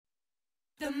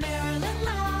The Maryland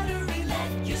Lottery,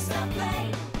 let yourself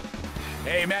play.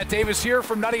 Hey, Matt Davis here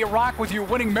from Nutty at Rock with your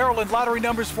winning Maryland Lottery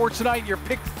numbers for tonight. Your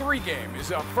Pick 3 game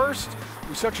is up first.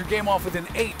 We start your game off with an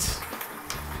 8.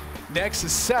 Next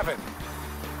is 7.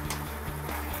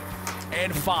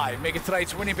 And 5. Making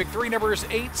tonight's winning Pick 3 numbers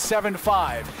 8, 7,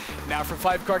 5. Now for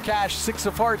 5-card cash, 6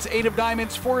 of hearts, 8 of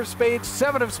diamonds, 4 of spades,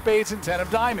 7 of spades, and 10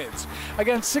 of diamonds.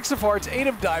 Again, 6 of hearts, 8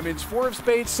 of diamonds, 4 of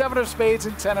spades, 7 of spades,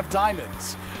 and 10 of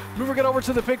diamonds. Moving it over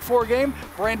to the Pick 4 game,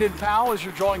 Brandon Powell is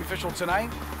your drawing official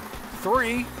tonight.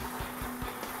 3.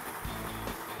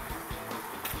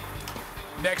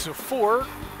 Next of 4.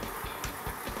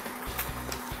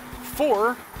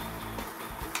 4.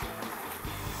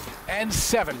 And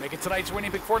 7. Making tonight's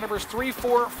winning Pick 4 numbers 3,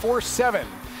 4, 4, 7.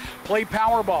 Play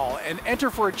Powerball and enter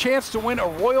for a chance to win a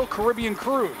Royal Caribbean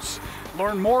cruise.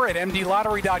 Learn more at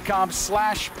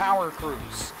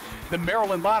mdlottery.com/powercruise. The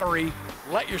Maryland Lottery,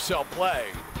 let yourself play.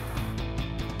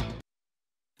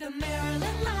 The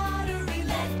Maryland Lottery,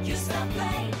 let yourself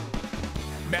play.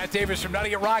 Matt Davis from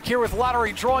Nutty at Rock here with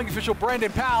lottery drawing official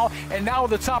Brandon Powell, and now with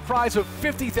the top prize of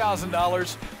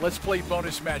 $50,000. Let's play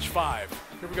bonus match 5.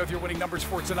 Here we go with your winning numbers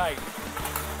for tonight.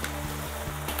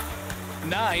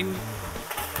 9,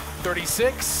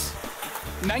 36,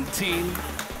 19,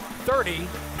 30,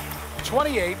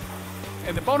 28,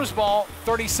 and the bonus ball,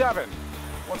 37.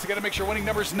 Once again, to make sure winning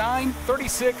numbers 9,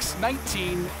 36,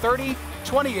 19, 30,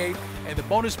 28, and the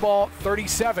bonus ball,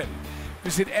 37.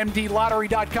 Visit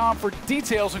mdlottery.com for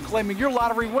details on claiming your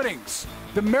lottery winnings.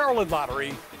 The Maryland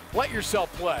Lottery, let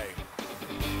yourself play.